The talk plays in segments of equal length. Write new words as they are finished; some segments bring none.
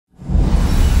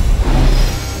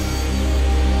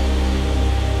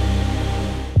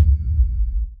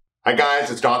Hi guys,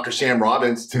 it's Dr. Sam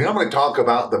Robbins. Today I'm going to talk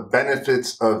about the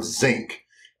benefits of zinc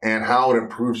and how it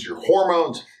improves your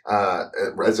hormones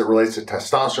as it relates to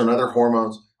testosterone and other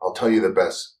hormones. I'll tell you the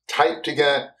best type to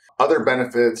get, other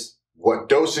benefits, what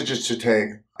dosages to take,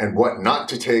 and what not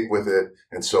to take with it,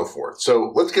 and so forth.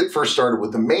 So let's get first started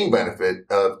with the main benefit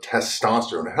of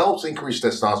testosterone. It helps increase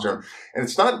testosterone, and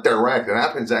it's not direct. It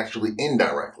happens actually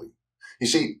indirectly. You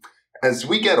see, as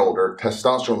we get older,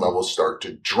 testosterone levels start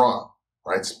to drop.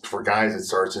 Right? For guys, it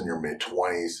starts in your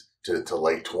mid-20s to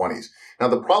late 20s. Now,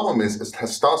 the problem is, as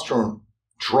testosterone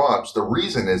drops, the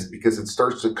reason is because it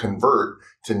starts to convert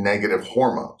to negative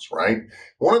hormones, right?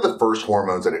 One of the first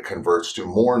hormones that it converts to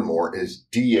more and more is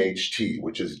DHT,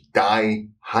 which is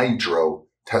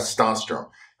dihydrotestosterone.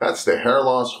 That's the hair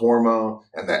loss hormone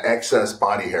and the excess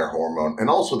body hair hormone, and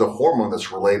also the hormone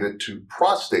that's related to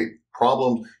prostate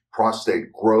problems,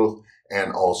 prostate growth,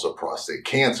 and also prostate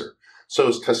cancer. So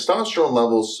as testosterone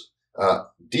levels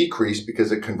decrease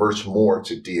because it converts more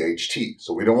to DHT.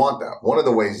 So we don't want that. One of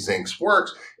the ways zinc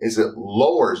works is it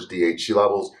lowers DHT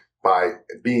levels by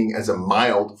being as a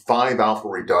mild 5-alpha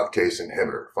reductase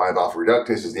inhibitor. 5-alpha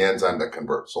reductase is the enzyme that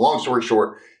converts. So long story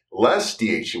short, less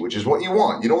DHT, which is what you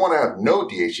want. You don't want to have no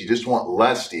DHT, you just want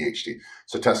less DHT.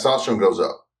 So testosterone goes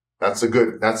up. That's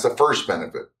the first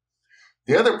benefit.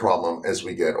 The other problem as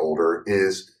we get older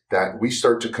is that we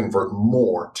start to convert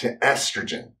more to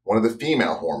estrogen, one of the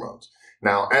female hormones.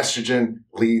 Now, estrogen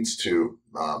leads to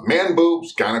man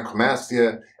boobs,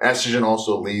 gynecomastia. Estrogen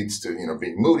also leads to,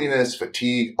 being moodiness,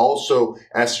 fatigue. Also,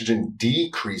 estrogen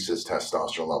decreases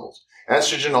testosterone levels.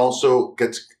 Estrogen also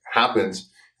happens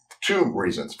two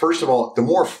reasons. First of all, the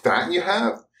more fat you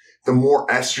have, the more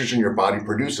estrogen your body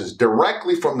produces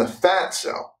directly from the fat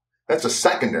cell. That's a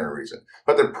secondary reason.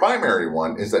 But the primary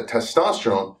one is that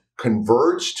testosterone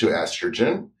converts to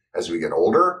estrogen as we get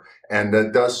older, and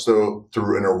that does so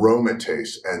through an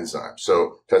aromatase enzyme.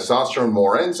 So testosterone,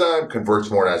 more enzyme, converts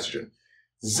more to estrogen.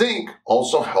 Zinc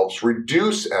also helps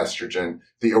reduce estrogen,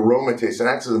 the aromatase. It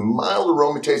acts as a mild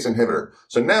aromatase inhibitor.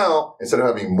 So now, instead of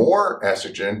having more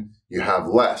estrogen, you have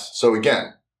less. So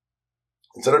again,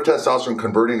 instead of testosterone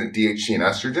converting to DHT and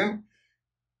estrogen,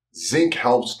 zinc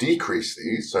helps decrease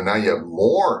these. So now you have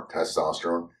more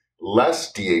testosterone,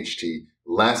 less DHT,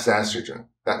 less estrogen.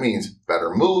 That means better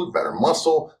mood, better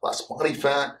muscle, less body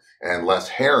fat, and less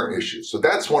hair issues. So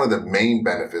that's one of the main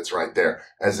benefits right there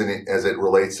as it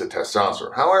relates to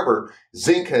testosterone. However,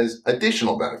 zinc has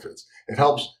additional benefits.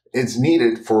 It's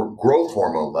needed for growth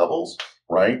hormone levels,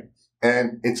 right?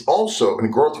 And it's also,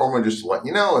 and growth hormone, just to let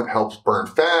you know, it helps burn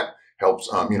fat, helps,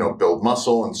 build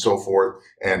muscle and so forth.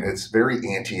 And it's very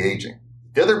anti-aging.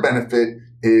 The other benefit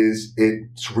is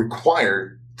it's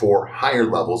required for higher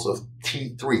levels of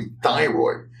T3,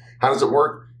 thyroid. How does it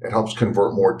work? It helps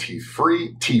convert more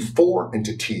T4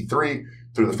 into T3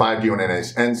 through the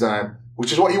 5-deoxygenase enzyme,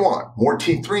 which is what you want. More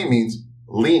T3 means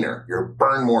leaner. You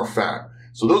burn more fat.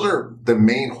 So those are the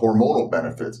main hormonal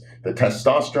benefits: the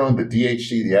testosterone, the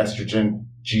DHT, the estrogen,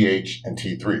 GH, and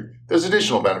T3. There's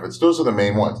additional benefits. Those are the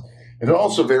main ones. It's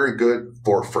also very good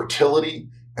for fertility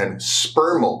and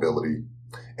sperm mobility.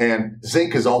 And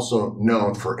zinc is also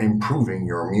known for improving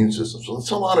your immune system. So that's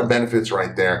a lot of benefits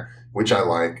right there, which I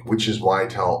like, which is why I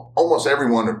tell almost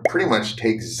everyone to pretty much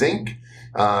take zinc.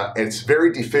 It's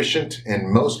very deficient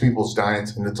in most people's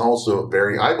diets, and it's also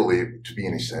I believe, to be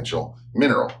an essential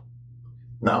mineral.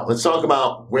 Now, let's talk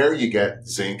about where you get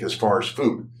zinc as far as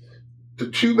food.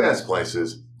 The two best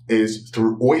places is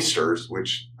through oysters,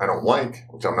 which I don't like,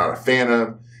 which I'm not a fan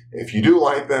of. If you do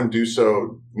like them, do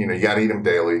so, you got to eat them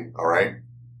daily, all right?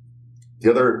 The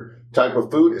other type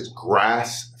of food is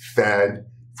grass-fed,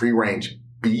 free-range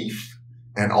beef,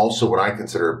 and also what I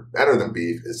consider better than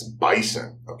beef is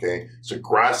bison, okay? So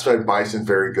grass-fed bison,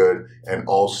 very good, and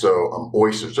also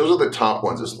oysters. Those are the top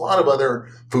ones. There's a lot of other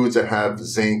foods that have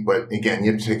zinc, but again,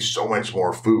 you have to take so much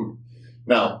more food.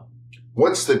 Now,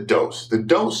 what's the dose? The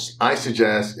dose I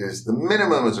suggest is the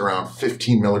minimum is around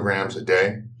 15 milligrams a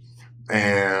day,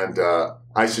 and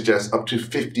I suggest up to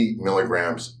 50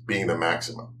 milligrams being the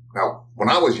maximum. Now, when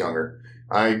I was younger,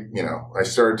 I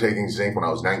started taking zinc when I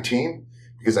was 19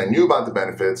 because I knew about the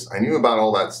benefits. I knew about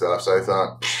all that stuff. So I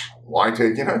thought, why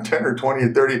take, 10 or 20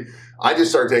 or 30? I just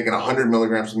started taking 100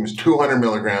 milligrams, sometimes 200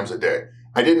 milligrams a day.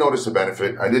 I didn't notice the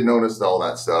benefit. I didn't notice all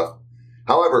that stuff.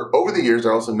 However, over the years, I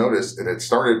also noticed that I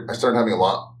started having a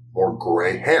lot more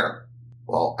gray hair.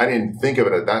 Well, I didn't think of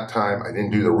it at that time. I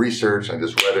didn't do the research. I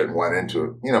just read it and went into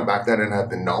it. Back then I didn't have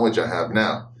the knowledge I have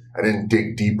now. I didn't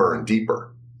dig deeper and deeper.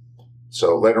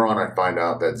 So later on, I find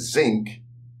out that zinc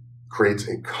creates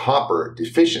a copper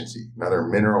deficiency, another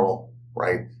mineral,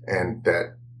 right? And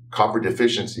that copper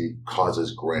deficiency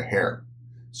causes gray hair.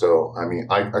 So, I mean,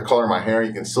 I color my hair.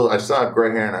 I still have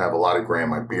gray hair and I have a lot of gray in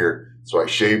my beard. So I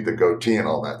shaved the goatee and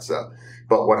all that stuff.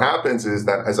 But what happens is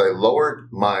that as I lowered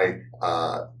my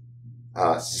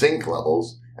zinc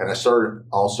levels and I started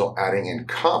also adding in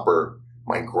copper,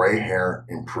 my gray hair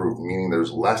improved, meaning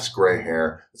there's less gray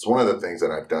hair. It's one of the things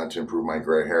that I've done to improve my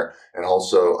gray hair. And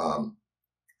also,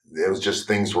 it was just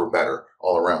things were better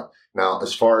all around. Now,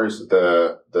 as far as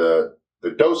the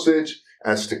dosage,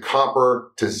 as to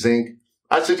copper to zinc,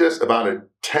 I suggest about a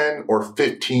 10 or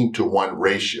 15 to 1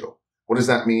 ratio. What does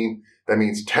that mean? That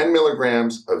means 10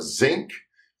 milligrams of zinc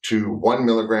to 1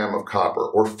 milligram of copper,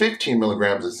 or 15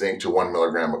 milligrams of zinc to 1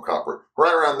 milligram of copper.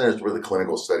 Right around there is where the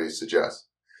clinical studies suggest.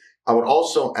 I would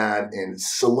also add in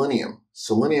selenium.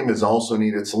 Selenium is also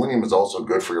needed. Selenium is also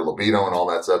good for your libido and all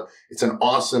that stuff. It's an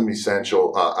awesome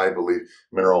essential, I believe,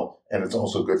 mineral, and it's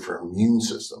also good for immune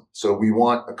system. So we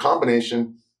want a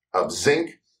combination of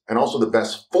zinc and also the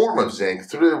best form of zinc.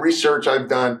 Through the research I've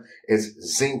done is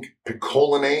zinc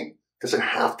picolinate. Doesn't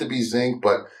have to be zinc,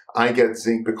 but I get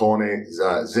zinc picolinate.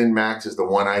 Zinmax is the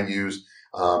one I use.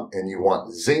 And you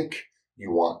want zinc,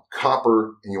 you want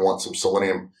copper, and you want some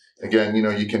selenium. Again,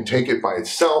 you can take it by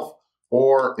itself,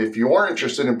 or if you are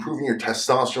interested in improving your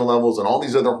testosterone levels and all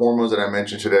these other hormones that I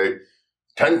mentioned today,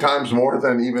 10 times more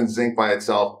than even zinc by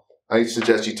itself, I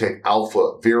suggest you take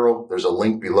AlphaViril. There's a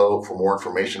link below for more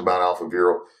information about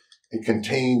AlphaViril. It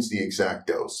contains the exact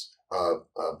dose of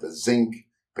the zinc,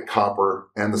 the copper,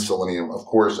 and the selenium. Of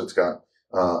course, it's got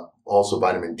also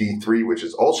vitamin D3, which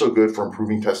is also good for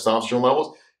improving testosterone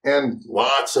levels, and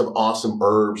lots of awesome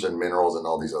herbs and minerals and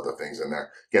all these other things in there.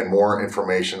 Again, more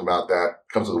information about that.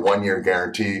 Comes with a 1-year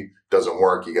guarantee. Doesn't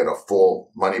work, you get a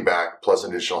full money back plus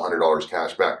an additional $100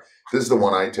 cash back. This is the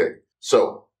one I take.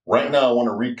 So right now I want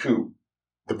to recoup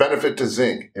the benefit to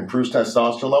zinc. Improves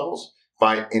testosterone levels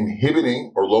by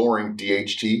inhibiting or lowering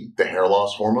DHT, the hair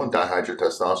loss hormone,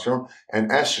 dihydrotestosterone,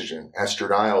 and estrogen.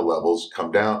 Estradiol levels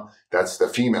come down. That's the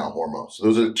female hormone. So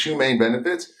those are the two main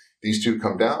benefits. These two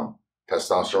come down.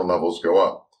 Testosterone levels go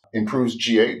up. Improves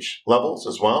GH levels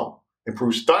as well.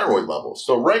 Improves thyroid levels.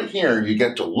 So right here, you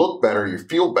get to look better, you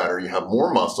feel better, you have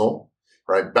more muscle,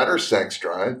 right? Better sex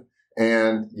drive,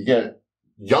 and you get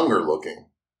younger looking.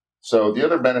 So the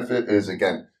other benefit is,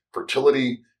 again,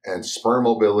 fertility and sperm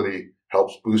mobility,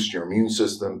 helps boost your immune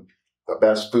system. The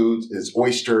best foods is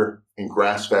oyster and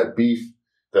grass-fed beef.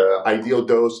 The ideal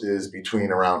dose is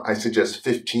between around, I suggest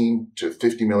 15 to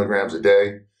 50 milligrams a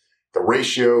day. The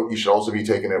ratio, you should also be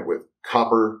taking it with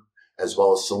copper as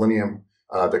well as selenium.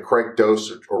 The correct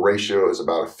dose or ratio is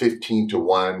about a 15 to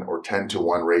 1 or 10 to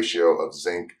 1 ratio of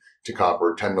zinc to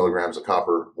copper, 10 milligrams of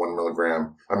copper, 10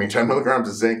 milligrams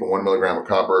of zinc and 1 milligram of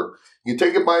copper. You can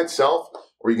take it by itself,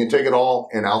 or you can take it all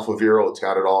in AlphaViril. It's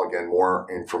got it all. Again, more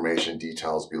information,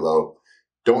 details below.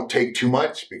 Don't take too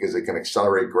much because it can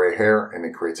accelerate gray hair and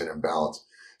it creates an imbalance.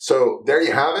 So there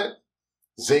you have it.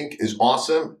 Zinc is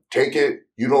awesome. Take it,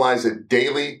 utilize it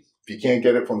daily. If you can't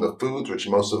get it from the foods, which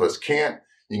most of us can't,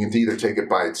 you can either take it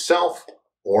by itself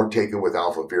or take it with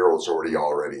AlphaViril. It's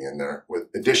already in there with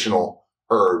additional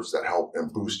herbs that help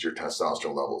and boost your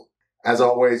testosterone level. As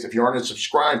always, if you aren't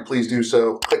subscribed, please do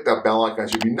so. Click that bell icon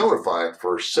so you'll be notified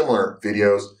for similar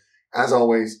videos. As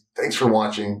always, thanks for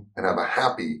watching and have a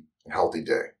happy and healthy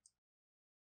day.